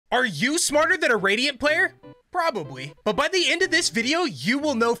Are you smarter than a Radiant player? Probably. But by the end of this video, you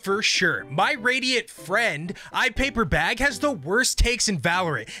will know for sure. My Radiant friend, Ipaperbag, has the worst takes in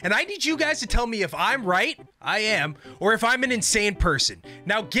Valorant. And I need you guys to tell me if I'm right, I am, or if I'm an insane person.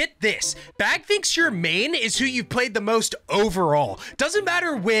 Now get this. Bag thinks your main is who you've played the most overall. Doesn't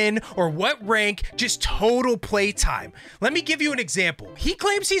matter when or what rank, just total play time. Let me give you an example. He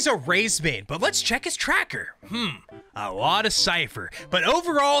claims he's a Raze main, but let's check his tracker. A lot of Cypher, but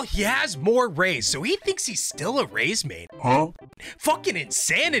overall, he has more Raze, so he thinks he's still a Raze main. Huh? Fucking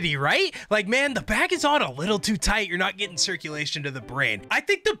insanity, right? Like, man, the bag is on a little too tight. You're not getting circulation to the brain. I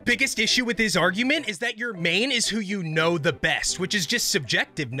think the biggest issue with his argument is that your main is who you know the best, which is just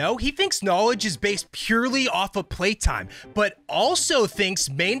subjective, no? He thinks knowledge is based purely off of playtime, but also thinks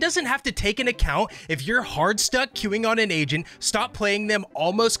main doesn't have to take into account if you're hard stuck queuing on an agent, stop playing them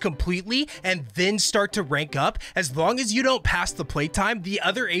almost completely, and then start to rank up. As long as you don't pass the playtime, the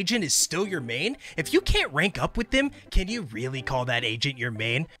other agent is still your main. If you can't rank up with them, can you really call that agent your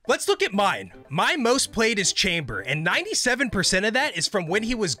main? Let's look at mine. My most played is Chamber, and 97% of that is from when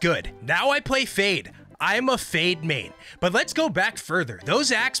he was good. Now I play Fade. I'm a Fade main. But let's go back further.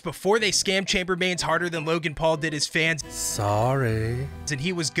 Those acts before they scammed Chamber mains harder than Logan Paul did his fans. Sorry. And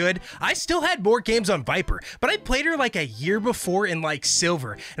he was good. I still had more games on Viper, but I played her like a year before in like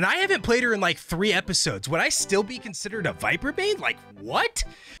Silver, and I haven't played her in like 3 episodes. Would I still be considered a Viper main? Like, what?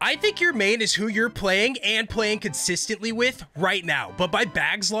 I think your main is who you're playing and playing consistently with right now. But by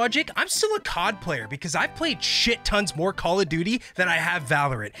Bag's logic, I'm still a COD player because I've played shit tons more Call of Duty than I have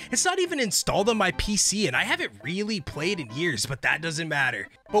Valorant. It's not even installed on my PC, and I haven't really played in years, but that doesn't matter.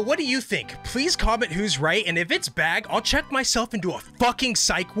 But what do you think? Please comment who's right, and if it's Bag, I'll check myself into a fucking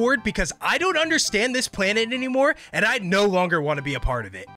psych ward because I don't understand this planet anymore, and I no longer want to be a part of it.